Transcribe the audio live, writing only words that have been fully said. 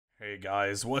Hey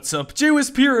guys, what's up?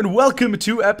 JWhisp here, and welcome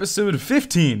to episode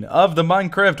 15 of the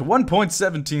Minecraft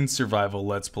 1.17 Survival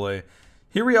Let's Play.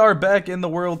 Here we are back in the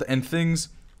world, and things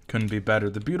couldn't be better.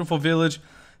 The beautiful village,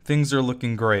 things are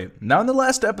looking great. Now in the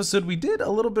last episode, we did a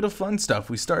little bit of fun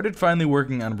stuff. We started finally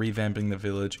working on revamping the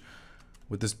village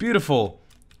with this beautiful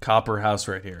copper house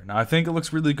right here. Now I think it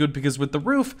looks really good because with the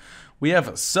roof, we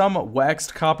have some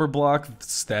waxed copper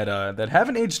blocks that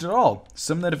haven't aged at all.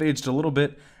 Some that have aged a little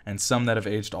bit, and some that have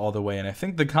aged all the way, and I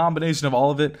think the combination of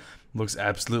all of it looks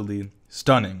absolutely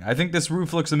stunning. I think this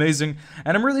roof looks amazing,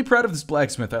 and I'm really proud of this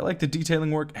blacksmith. I like the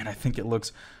detailing work, and I think it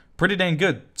looks pretty dang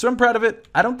good. So I'm proud of it.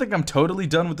 I don't think I'm totally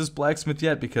done with this blacksmith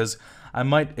yet, because I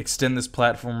might extend this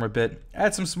platform a bit,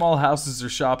 add some small houses or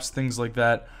shops, things like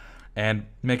that, and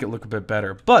make it look a bit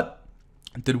better. But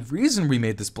the reason we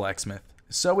made this blacksmith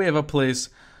is so we have a place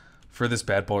for this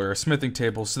bad boy, or a smithing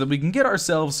table, so that we can get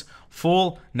ourselves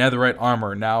full netherite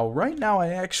armor. Now, right now, I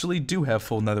actually do have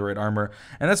full netherite armor,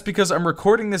 and that's because I'm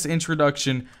recording this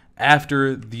introduction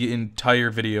after the entire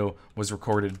video was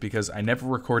recorded, because I never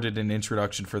recorded an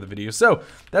introduction for the video. So,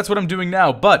 that's what I'm doing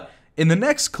now, but in the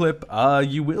next clip,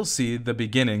 you will see the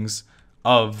beginnings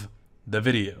of the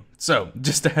video. So,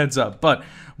 just a heads up, but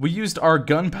we used our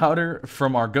gunpowder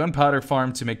from our gunpowder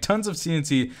farm to make tons of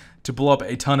TNT to blow up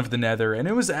a ton of the nether, and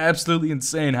it was absolutely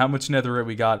insane how much netherite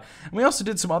we got. And we also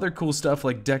did some other cool stuff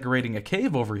like decorating a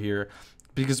cave over here,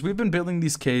 because we've been building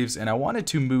these caves and I wanted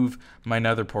to move my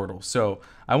nether portal. So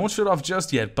I won't show it off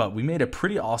just yet, but we made a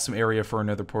pretty awesome area for a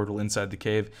nether portal inside the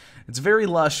cave. It's very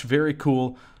lush, very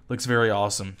cool, looks very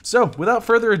awesome. So without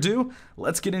further ado,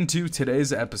 let's get into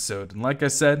today's episode. And like I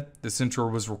said, this intro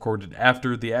was recorded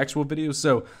after the actual video,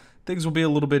 so things will be a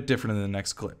little bit different in the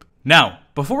next clip. Now,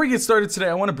 before we get started today,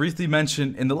 I want to briefly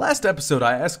mention, in the last episode,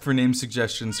 I asked for name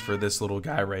suggestions for this little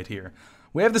guy right here.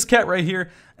 We have this cat right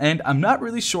here, and I'm not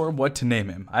really sure what to name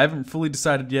him. I haven't fully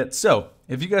decided yet, so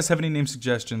if you guys have any name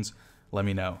suggestions, let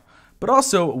me know. But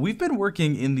also, we've been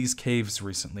working in these caves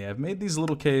recently. I've made these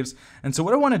little caves, and so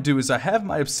what I want to do is I have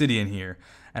my obsidian here,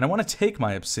 and I want to take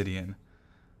my obsidian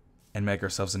and make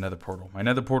ourselves a nether portal. My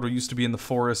nether portal used to be in the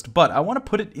forest, but I want to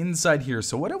put it inside here.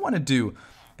 So what I want to do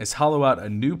is hollow out a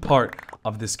new part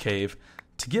of this cave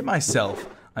to get myself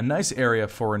a nice area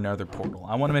for a nether portal.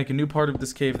 I want to make a new part of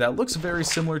this cave that looks very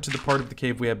similar to the part of the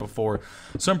cave we had before.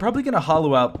 So I'm probably going to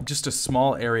hollow out just a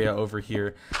small area over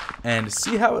here and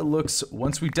see how it looks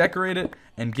once we decorate it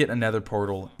and get a nether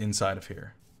portal inside of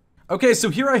here. Okay, so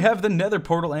here I have the nether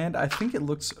portal, and I think it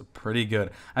looks pretty good.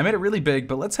 I made it really big,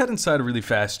 but let's head inside really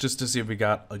fast just to see if we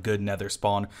got a good nether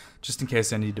spawn, just in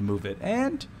case I need to move it.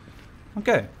 And,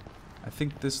 okay, I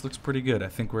think this looks pretty good. I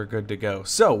think we're good to go.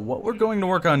 So, what we're going to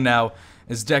work on now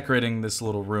is decorating this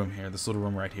little room here, this little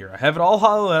room right here. I have it all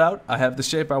hollowed out. I have the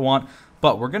shape I want,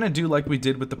 but we're going to do like we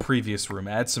did with the previous room.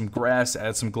 Add some grass,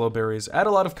 add some glowberries, add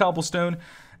a lot of cobblestone,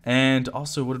 and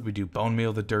also, what did we do? Bone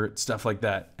meal the dirt, stuff like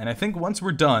that. And I think once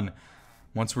we're done,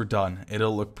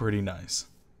 it'll look pretty nice.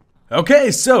 Okay,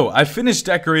 so I finished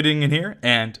decorating in here,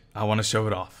 and I want to show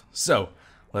it off. So,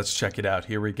 let's check it out.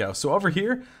 Here we go. So over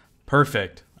here,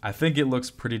 perfect. I think it looks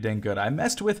pretty dang good. I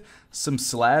messed with some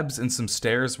slabs and some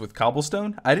stairs with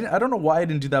cobblestone. I don't know why I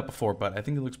didn't do that before, but I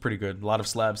think it looks pretty good. A lot of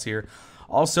slabs here.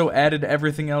 Also added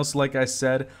everything else, like I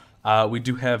said. We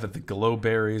do have the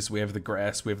glowberries, we have the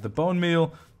grass, we have the bone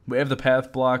meal, we have the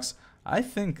path blocks. I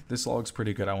think this all looks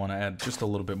pretty good. I want to add just a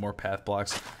little bit more path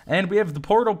blocks. And we have the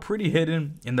portal pretty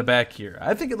hidden in the back here.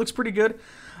 I think it looks pretty good.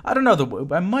 I don't know,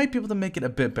 I might be able to make it a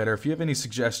bit better. If you have any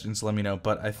suggestions, let me know.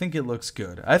 But I think it looks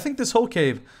good. I think this whole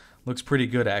cave looks pretty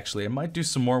good, actually. I might do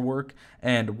some more work.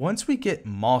 And once we get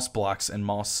moss blocks and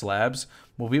moss slabs,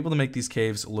 we'll be able to make these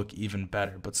caves look even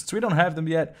better. But since we don't have them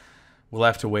yet, we'll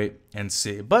have to wait and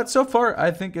see. But so far, I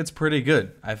think it's pretty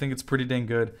good. I think it's pretty dang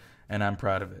good, and I'm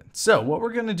proud of it. So what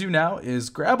we're going to do now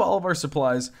is grab all of our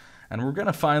supplies, and we're going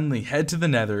to finally head to the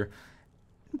nether,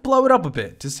 blow it up a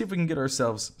bit to see if we can get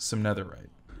ourselves some netherite.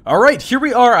 Alright, here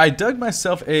we are. I dug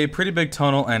myself a pretty big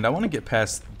tunnel, and I want to get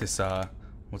past this,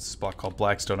 what's this block called?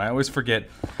 Blackstone. I always forget.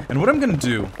 And what I'm going to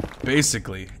do,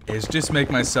 basically, is just make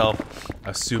myself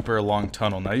a super long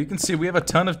tunnel. Now you can see we have a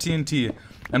ton of TNT,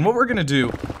 and what we're going to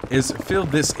do is fill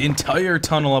this entire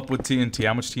tunnel up with TNT.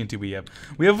 How much TNT we have?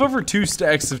 We have over 2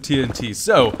 stacks of TNT,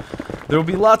 so there will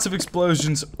be lots of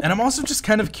explosions, and I'm also just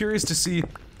kind of curious to see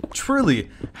truly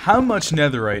how much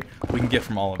netherite we can get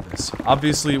from all of this.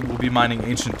 Obviously, we'll be mining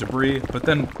ancient debris, but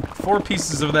then 4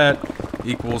 pieces of that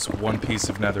equals 1 piece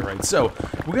of netherite. So,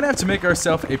 we're going to have to make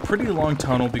ourselves a pretty long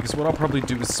tunnel, because what I'll probably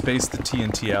do is space the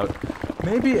TNT out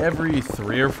maybe every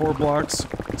 3 or 4 blocks,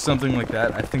 something like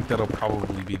that. I think that'll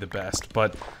probably be the best,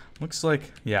 but looks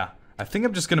like, yeah, I think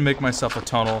I'm just going to make myself a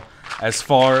tunnel as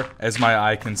far as my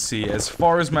eye can see, as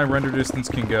far as my render distance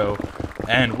can go,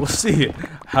 and we'll see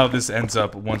how this ends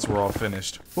up once we're all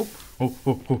finished. Oh, oh,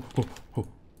 oh, oh, oh, oh.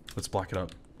 Let's block it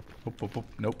up. Oh, oh, oh.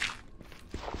 Nope.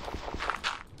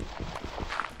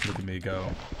 Look at me go.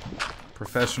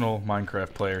 Professional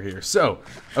Minecraft player here. So,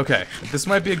 okay, this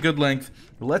might be a good length.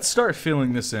 Let's start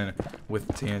filling this in with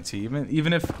TNT.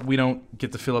 Even if we don't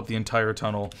get to fill up the entire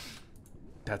tunnel,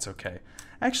 that's okay.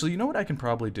 Actually, you know what I can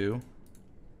probably do?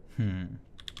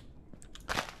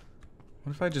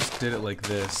 What if I just did it like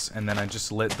this, and then I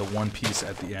just lit the one piece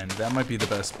at the end? That might be the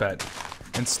best bet.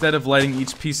 Instead of lighting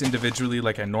each piece individually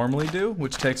like I normally do,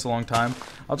 which takes a long time,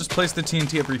 I'll just place the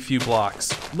TNT every few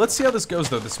blocks. Let's see how this goes,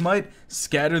 though. This might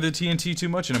scatter the TNT too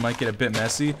much, and it might get a bit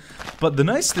messy. But the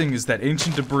nice thing is that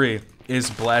ancient debris is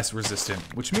blast resistant,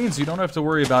 which means you don't have to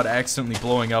worry about accidentally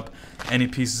blowing up any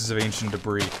pieces of ancient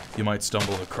debris you might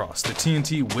stumble across. The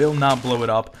TNT will not blow it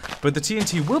up, but the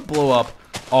TNT will blow up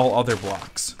all other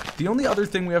blocks. The only other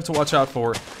thing we have to watch out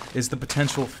for is the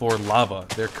potential for lava.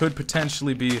 There could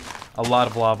potentially be a lot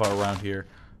of lava around here.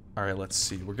 Alright, let's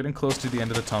see. We're getting close to the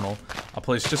end of the tunnel. I'll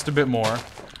place just a bit more.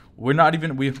 We're not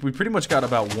even... We pretty much got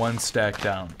about one stack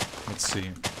down. Let's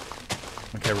see.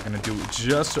 Okay, we're gonna do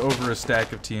just over a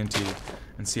stack of TNT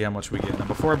and see how much we get. Now,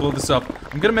 before I blow this up,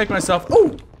 I'm gonna make myself...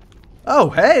 Oh! Oh,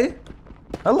 hey!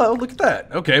 Hello, look at that.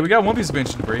 Okay, we got one piece of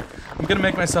ancient debris. I'm gonna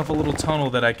make myself a little tunnel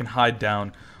that I can hide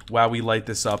down while we light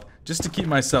this up, just to keep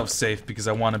myself safe, because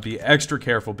I want to be extra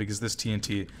careful, because this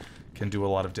TNT can do a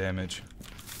lot of damage.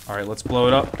 Alright, let's blow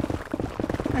it up.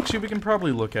 Actually, we can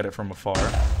probably look at it from afar.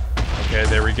 Okay,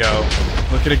 there we go.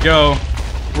 Look at it go.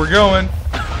 We're going.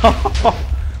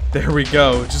 There we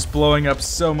go. Just blowing up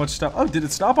so much stuff. Oh, did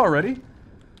it stop already?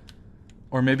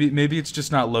 Or maybe it's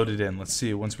just not loaded in. Let's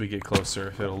see once we get closer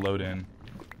if it'll load in.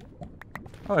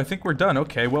 Oh, I think we're done.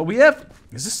 Okay, well, we have...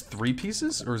 Is this 3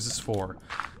 pieces, or is this 4?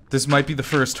 This might be the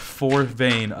first 4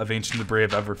 vein of ancient debris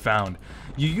I've ever found.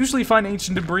 You usually find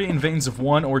ancient debris in veins of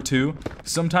 1 or 2.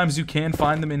 Sometimes you can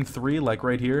find them in 3, like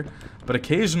right here. But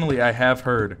occasionally I have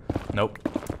heard... Nope.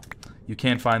 You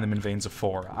can find them in veins of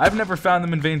 4. I've never found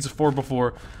them in veins of 4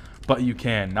 before, but you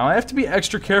can. Now, I have to be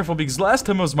extra careful because last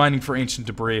time I was mining for ancient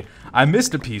debris, I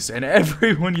missed a piece, and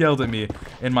everyone yelled at me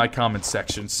in my comments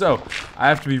section. So, I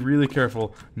have to be really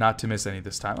careful not to miss any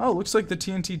this time. Oh, looks like the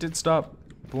TNT did stop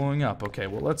blowing up. Okay,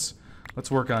 well, let's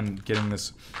work on getting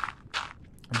this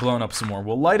blown up some more.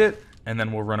 We'll light it, and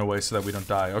then we'll run away so that we don't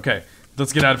die. Okay,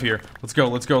 let's get out of here. Let's go,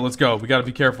 let's go, let's go. We gotta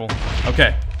be careful.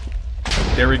 Okay.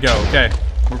 There we go. Okay.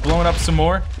 We're blowing up some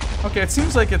more. Okay, it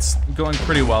seems like it's going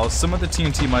pretty well. Some of the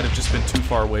TNT might have just been too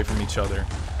far away from each other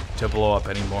to blow up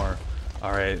anymore.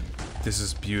 Alright, this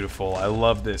is beautiful. I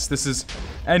love this. This is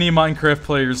any Minecraft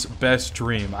player's best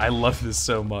dream. I love this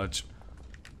so much.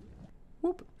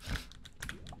 Whoop.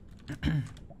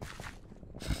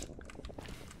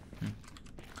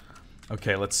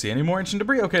 Okay, let's see. Any more ancient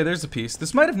debris? Okay, there's a piece.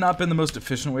 This might have not been the most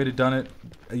efficient way to done it.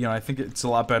 You know, I think it's a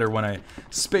lot better when I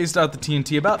spaced out the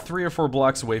TNT about 3 or 4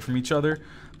 blocks away from each other.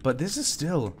 But this is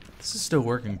still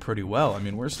working pretty well. I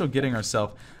mean, we're still getting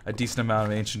ourselves a decent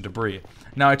amount of ancient debris.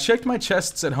 Now, I checked my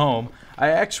chests at home. I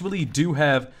actually do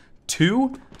have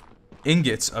 2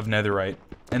 ingots of netherite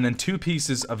and then 2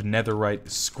 pieces of netherite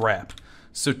scrap.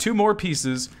 So 2 more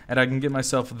pieces, and I can get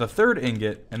myself the 3rd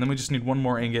ingot, and then we just need 1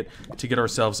 more ingot to get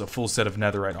ourselves a full set of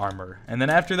netherite armor. And then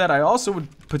after that, I also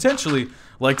would potentially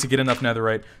like to get enough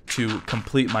netherite to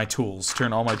complete my tools,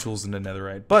 turn all my tools into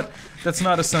netherite. But that's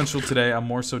not essential today. I'm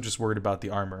more so just worried about the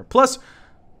armor. Plus,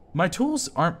 my tools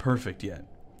aren't perfect yet.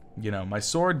 You know, my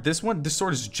sword, this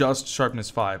sword is just sharpness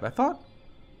 5. I thought,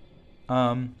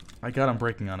 I got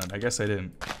unbreaking on it. I guess I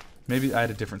didn't. Maybe I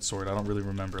had a different sword. I don't really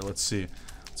remember. Let's see.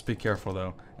 Let's be careful,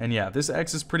 though. And yeah, this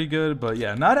X is pretty good, but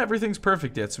yeah, not everything's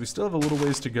perfect yet, so we still have a little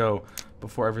ways to go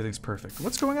before everything's perfect.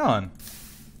 What's going on?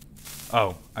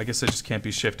 Oh, I guess I just can't be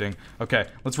shifting. Okay,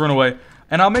 let's run away.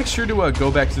 And I'll make sure to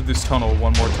go back through this tunnel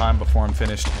one more time before I'm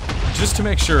finished, just to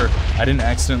make sure I didn't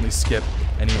accidentally skip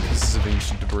any pieces of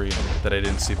ancient debris that I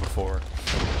didn't see before.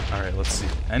 Alright, let's see.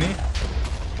 Any?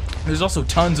 There's also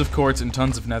tons of quartz and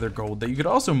tons of nether gold that you could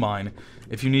also mine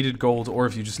if you needed gold or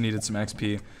if you just needed some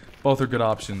XP. Both are good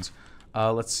options.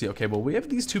 Let's see. Okay, well, we have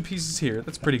these 2 pieces here.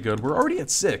 That's pretty good. We're already at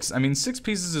 6. I mean, 6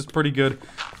 pieces is pretty good,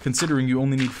 considering you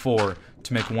only need 4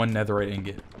 to make 1 netherite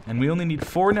ingot. And we only need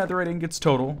 4 netherite ingots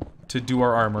total to do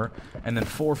our armor, and then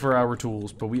 4 for our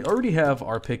tools. But we already have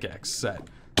our pickaxe set.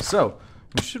 So,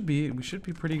 we should be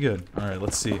pretty good. Alright,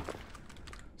 let's see.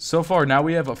 So far, now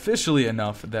we have officially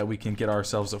enough that we can get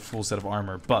ourselves a full set of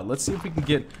armor. But let's see if we can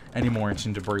get any more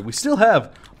ancient debris. We still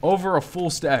have over a full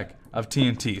stack of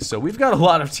TNT. So we've got a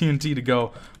lot of TNT to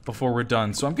go before we're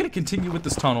done. So I'm going to continue with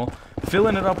this tunnel,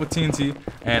 filling it up with TNT,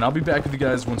 and I'll be back with you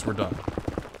guys once we're done.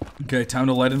 Okay, time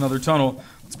to light another tunnel.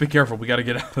 Let's be careful. We got to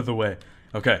get out of the way.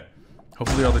 Okay.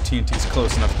 Hopefully all the TNT's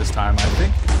close enough this time.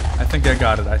 I think I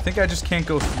got it. I think I just can't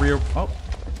go 3 or... Oh,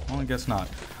 well, I guess not.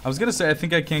 I was going to say I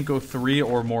think I can't go 3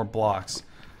 or more blocks.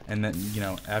 And then, you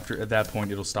know, at that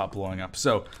point, it'll stop blowing up.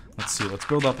 So, let's see. Let's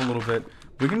build up a little bit.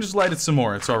 We can just light it some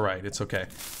more. It's alright. It's okay.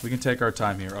 We can take our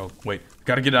time here. Oh, wait.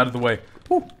 Gotta get out of the way.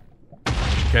 Woo.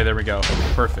 Okay, there we go.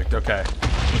 Perfect. Okay.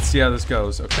 Let's see how this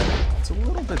goes. Okay. It's a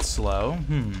little bit slow.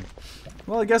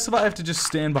 Well, I guess if I have to just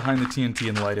stand behind the TNT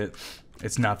and light it,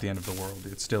 it's not the end of the world.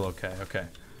 It's still okay. Okay.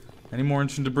 Any more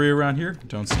ancient debris around here?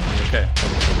 Don't see any. Okay.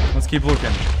 Let's keep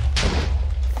looking.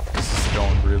 This is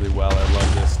going really well. I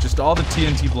love this. Just all the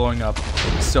TNT blowing up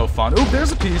is so fun. Ooh,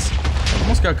 there's a piece.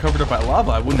 Almost got covered up by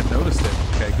lava. I wouldn't have noticed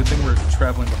it. Okay, good thing we're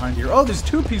traveling behind here. Oh, there's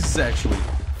 2 pieces actually.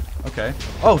 Okay.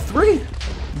 Oh, 3.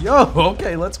 Yo,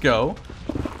 okay, let's go.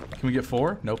 Can we get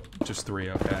 4? Nope, just 3.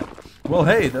 Okay. Well,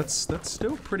 hey, that's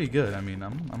still pretty good. I mean,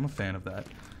 I'm a fan of that.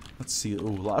 Let's see.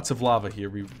 Ooh, lots of lava here.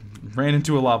 We ran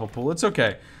into a lava pool. It's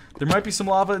okay. There might be some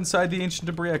lava inside the ancient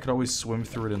debris. I could always swim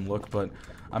through it and look, but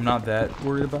I'm not that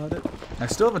worried about it. I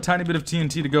still have a tiny bit of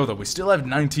TNT to go, though. We still have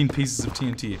 19 pieces of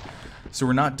TNT. So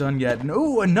we're not done yet.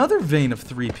 No, another vein of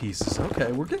 3 pieces.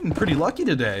 Okay, we're getting pretty lucky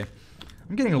today.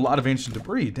 I'm getting a lot of ancient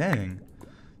debris. Dang.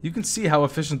 You can see how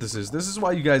efficient this is. This is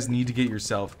why you guys need to get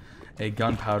yourself a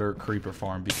gunpowder creeper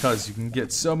farm, because you can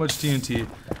get so much TNT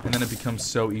and then it becomes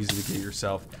so easy to get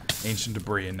yourself ancient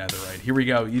debris and netherite. Here we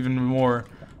go, even more.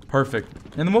 Perfect.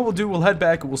 And then what we'll do, we'll head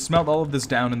back, we'll smelt all of this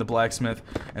down in the blacksmith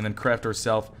and then craft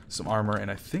ourselves some armor,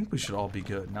 and I think we should all be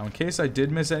good. Now, in case I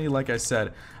did miss any, like I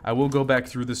said, I will go back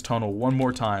through this tunnel one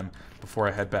more time before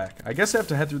I head back. I guess I have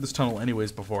to head through this tunnel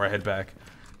anyways before I head back,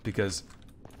 because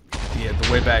yeah,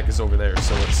 the way back is over there.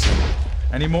 So let's see.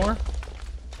 Any more?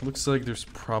 Looks like there's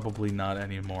probably not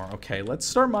any more. Okay, let's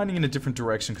start mining in a different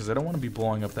direction, because I don't want to be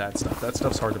blowing up that stuff. That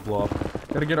stuff's hard to blow up.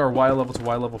 Gotta get our Y level to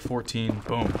Y level 14.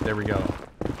 Boom. There we go.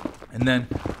 And then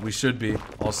we should be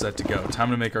all set to go.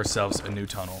 Time to make ourselves a new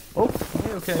tunnel. Oh,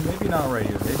 okay, maybe not right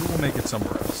here. Maybe we'll make it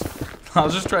somewhere else. I'll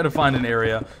just try to find an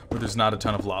area where there's not a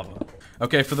ton of lava.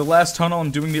 Okay, for the last tunnel, I'm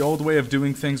doing the old way of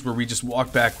doing things where we just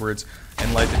walk backwards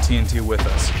and light the TNT with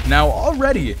us. Now,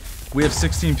 already, we have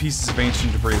 16 pieces of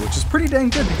ancient debris, which is pretty dang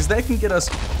good, because that can get us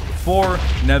 4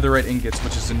 netherite ingots,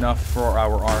 which is enough for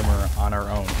our armor on our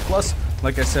own. Plus,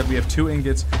 like I said, we have 2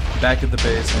 ingots back at the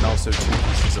base and also 2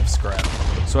 pieces of scrap.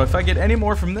 So if I get any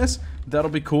more from this,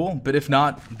 that'll be cool, but if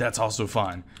not, that's also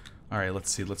fine. Alright,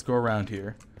 let's see. Let's go around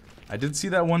here. I did see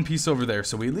that 1 piece over there,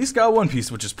 so we at least got 1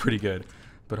 piece, which is pretty good.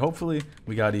 But hopefully,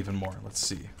 we got even more. Let's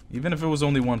see. Even if it was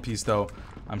only 1 piece, though,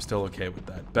 I'm still okay with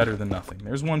that. Better than nothing.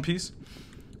 There's 1 piece.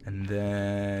 And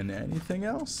then anything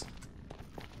else?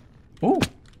 Ooh,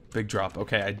 big drop.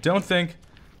 Okay, I don't think...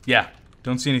 Yeah,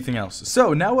 don't see anything else.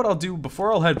 So, now what I'll do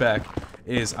before I'll head back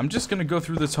is I'm just going to go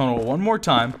through the tunnel one more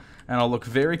time, and I'll look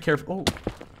very careful.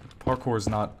 Oh, parkour is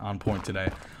not on point today.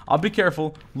 I'll be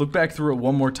careful, look back through it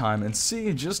one more time, and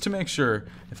see just to make sure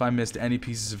if I missed any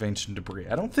pieces of ancient debris.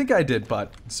 I don't think I did,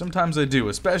 but sometimes I do,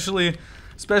 especially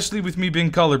with me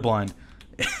being colorblind.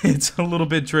 It's a little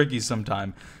bit tricky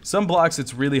sometimes. Some blocks,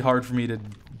 it's really hard for me to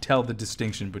tell the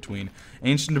distinction between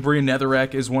ancient debris and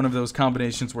netherrack is one of those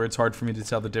combinations where it's hard for me to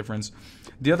tell the difference.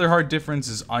 The other hard difference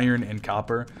is iron and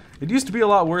copper. It used to be a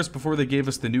lot worse before they gave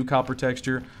us the new copper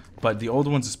texture, but the old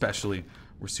ones especially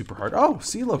were super hard. Oh,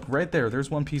 see, look, right there.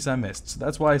 There's 1 piece I missed. So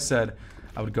that's why I said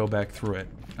I would go back through it.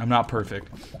 I'm not perfect.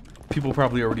 People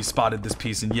probably already spotted this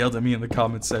piece and yelled at me in the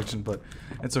comments section, but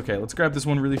it's okay. Let's grab this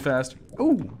one really fast.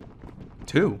 Ooh,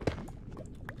 2.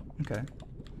 Okay.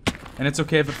 And it's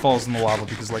okay if it falls in the lava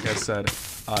because, like I said,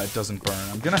 it doesn't burn.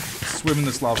 I'm gonna swim in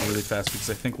this lava really fast because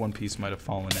I think 1 piece might have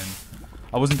fallen in.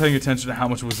 I wasn't paying attention to how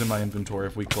much was in my inventory,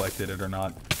 if we collected it or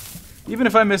not. Even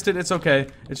if I missed it, it's okay.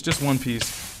 It's just 1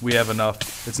 piece. We have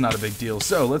enough. It's not a big deal.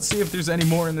 So, let's see if there's any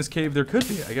more in this cave. There could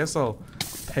be. I guess I'll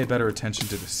pay better attention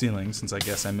to the ceiling, since I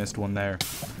guess I missed one there.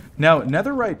 Now,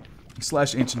 netherite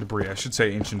 / ancient debris. I should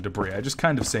say ancient debris. I just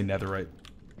kind of say netherite.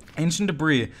 Ancient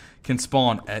debris can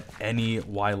spawn at any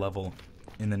Y level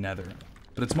in the nether,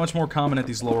 but it's much more common at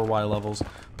these lower Y levels.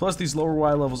 Plus, these lower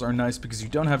Y levels are nice because you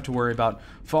don't have to worry about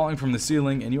falling from the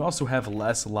ceiling, and you also have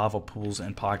less lava pools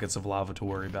and pockets of lava to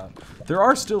worry about. There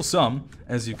are still some,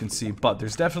 as you can see, but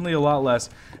there's definitely a lot less,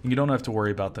 and you don't have to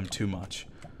worry about them too much.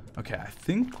 Okay, I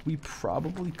think we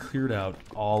probably cleared out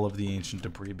all of the ancient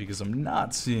debris because I'm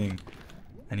not seeing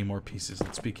any more pieces.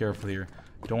 Let's be careful here.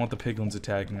 Don't want the piglins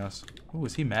attacking us. Oh,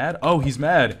 is he mad? Oh, he's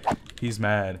mad. He's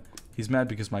mad. He's mad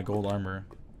because my gold armor.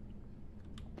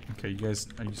 Okay, you guys,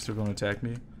 are you still going to attack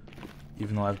me?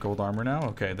 Even though I have gold armor now?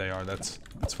 Okay, they are. That's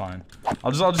fine.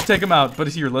 I'll just take them out. But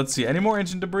here, let's see. Any more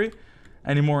ancient debris?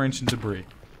 Any more ancient debris?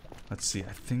 Let's see.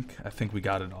 I think we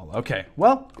got it all. Okay.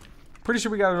 Well, pretty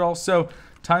sure we got it all. So,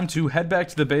 time to head back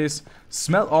to the base,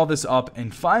 smelt all this up,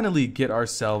 and finally get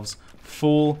ourselves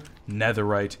full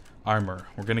netherite armor.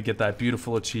 We're going to get that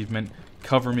beautiful achievement,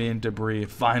 cover me in debris,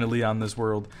 finally on this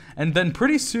world. And then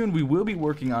pretty soon we will be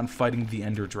working on fighting the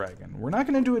Ender Dragon. We're not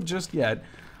going to do it just yet,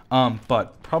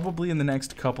 but probably in the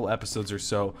next couple episodes or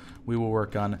so, we will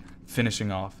work on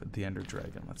finishing off the Ender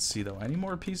Dragon. Let's see though, any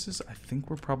more pieces? I think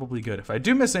we're probably good. If I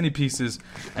do miss any pieces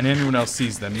and anyone else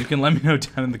sees them, you can let me know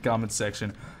down in the comments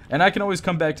section. And I can always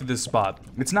come back to this spot.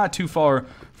 It's not too far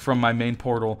from my main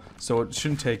portal, so it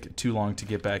shouldn't take too long to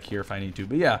get back here if I need to.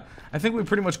 But yeah, I think we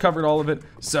pretty much covered all of it.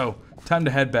 So, time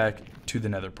to head back to the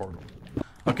nether portal.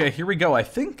 Okay, here we go. I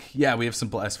think, yeah, we have some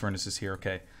blast furnaces here.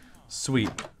 Okay,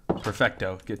 sweet.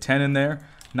 Perfecto. Get 10 in there,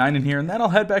 9 in here, and then I'll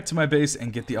head back to my base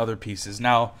and get the other pieces.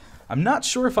 Now, I'm not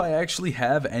sure if I actually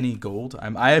have any gold.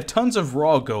 I have tons of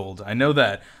raw gold. I know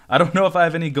that. I don't know if I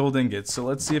have any gold ingots, so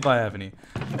let's see if I have any.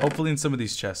 Hopefully in some of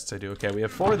these chests I do. Okay, we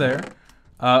have 4 there.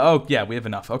 Oh, yeah, we have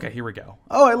enough. Okay, here we go.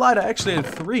 Oh, I lied. I actually had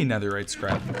 3 netherite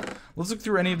scrap. Let's look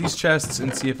through any of these chests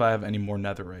and see if I have any more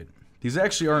netherite. These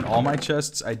actually aren't all my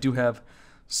chests. I do have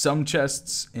some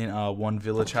chests in one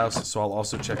village house, so I'll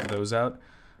also check those out.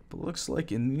 But looks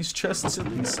like in these chests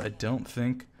at least, I don't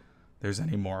think there's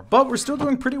any more. But we're still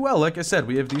doing pretty well. Like I said,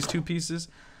 we have these 2 pieces.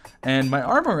 And my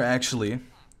armor actually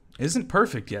isn't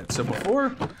perfect yet. So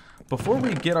before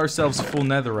we get ourselves full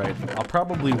netherite, I'll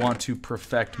probably want to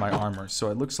perfect my armor.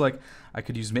 So it looks like I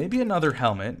could use maybe another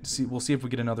helmet. We'll see if we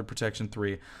get another protection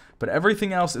 3. But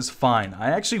everything else is fine.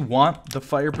 I actually want the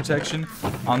fire protection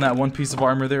on that one piece of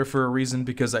armor there for a reason,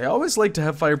 because I always like to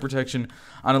have fire protection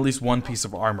on at least one piece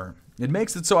of armor. It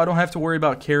makes it so I don't have to worry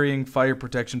about carrying fire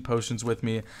protection potions with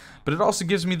me, but it also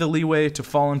gives me the leeway to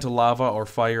fall into lava or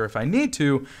fire if I need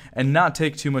to and not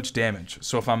take too much damage.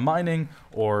 So if I'm mining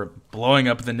or blowing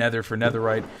up the nether for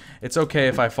netherite, it's okay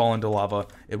if I fall into lava.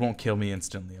 It won't kill me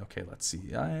instantly. Okay, let's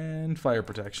see. And fire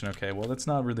protection. Okay, well, that's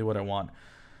not really what I want.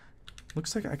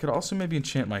 Looks like I could also maybe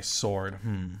enchant my sword.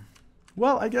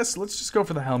 Well, I guess let's just go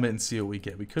for the helmet and see what we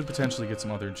get. We could potentially get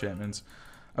some other enchantments.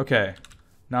 Okay.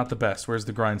 Not the best. Where's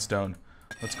the grindstone?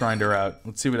 Let's grind her out.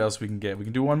 Let's see what else we can get. We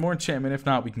can do one more enchantment. If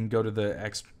not, we can go to the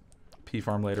XP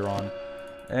farm later on.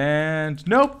 And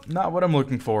nope, not what I'm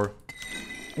looking for.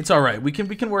 It's alright. We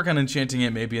can work on enchanting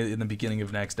it maybe in the beginning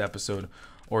of next episode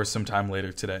or sometime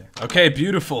later today. Okay,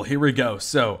 beautiful. Here we go.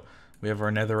 So, we have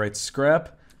our netherite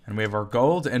scrap and we have our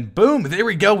gold, and boom, there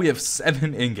we go. We have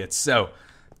 7 ingots. So,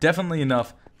 definitely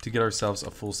enough to get ourselves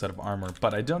a full set of armor.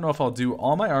 But I don't know if I'll do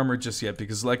all my armor just yet,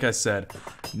 because like I said,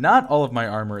 not all of my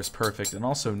armor is perfect, and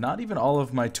also not even all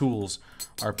of my tools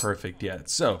are perfect yet.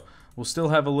 So, we'll still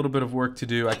have a little bit of work to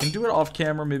do. I can do it off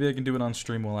camera, maybe I can do it on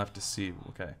stream, we'll have to see.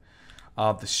 Okay.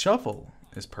 The shovel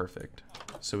is perfect,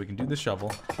 so we can do the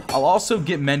shovel. I'll also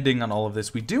get mending on all of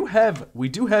this. We do have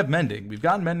mending. We've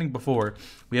gotten mending before.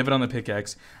 We have it on the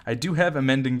pickaxe. I do have a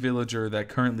mending villager that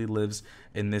currently lives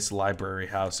in this library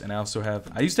house, and I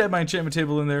used to have my enchantment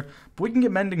table in there, but we can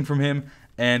get mending from him,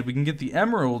 and we can get the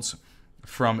emeralds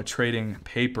from trading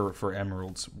paper for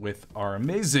emeralds with our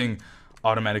amazing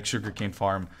automatic sugarcane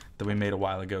farm that we made a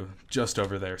while ago just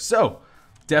over there. So,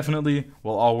 definitely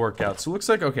will all work out. So it looks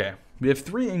like, okay, we have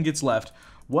 3 ingots left.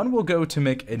 1 will go to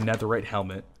make a netherite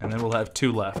helmet, and then we'll have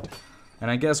 2 left. And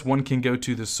I guess 1 can go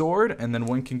to the sword, and then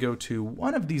 1 can go to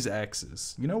one of these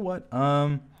axes. You know what?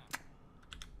 I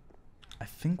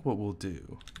think what we'll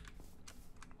do,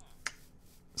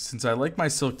 since I like my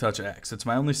silk touch axe, it's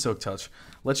my only silk touch,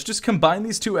 let's just combine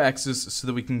these 2 axes so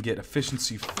that we can get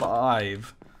efficiency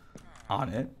 5 on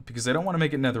it, because I don't want to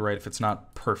make it netherite if it's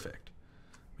not perfect.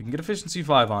 We can get efficiency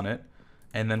 5 on it,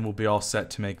 and then we'll be all set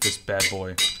to make this bad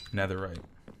boy netherite.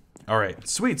 Alright,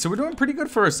 sweet. So we're doing pretty good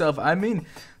for ourselves. I mean,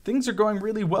 things are going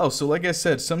really well. So like I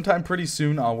said, sometime pretty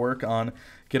soon I'll work on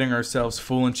getting ourselves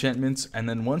full enchantments, and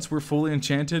then once we're fully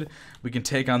enchanted, we can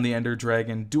take on the Ender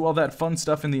Dragon, do all that fun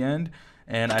stuff in the end,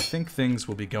 and I think things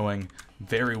will be going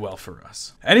very well for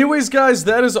us. Anyways, guys,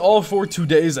 that is all for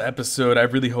today's episode. I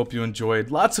really hope you enjoyed.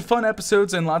 Lots of fun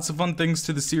episodes and lots of fun things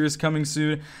to the series coming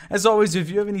soon. As always, if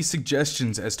you have any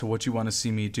suggestions as to what you want to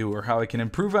see me do or how I can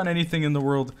improve on anything in the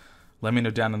world, let me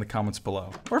know down in the comments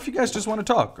below. Or if you guys just want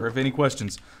to talk, or if any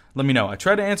questions, let me know. I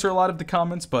try to answer a lot of the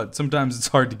comments, but sometimes it's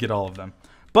hard to get all of them.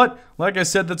 But, like I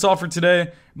said, that's all for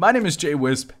today. My name is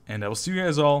JWhisp, and I will see you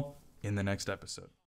guys all in the next episode.